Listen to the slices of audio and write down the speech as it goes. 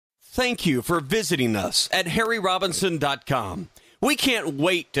thank you for visiting us at harryrobinson.com. We can't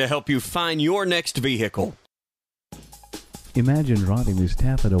wait to help you find your next vehicle. Imagine driving this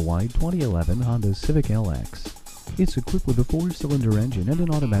taffeta white 2011 Honda Civic LX. It's equipped with a 4-cylinder engine and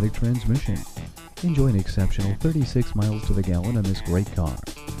an automatic transmission. Enjoy an exceptional 36 miles to the gallon on this great car.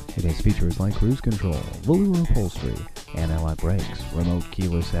 It has features like cruise control, velour upholstery, anti-lock brakes, remote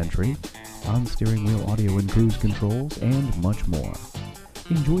keyless entry, on-steering wheel audio and cruise controls, and much more.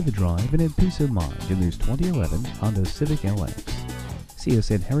 Enjoy the drive and have peace of mind in this 2011 Honda Civic LX. See us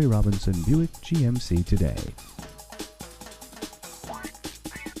at Harry Robinson Buick GMC today.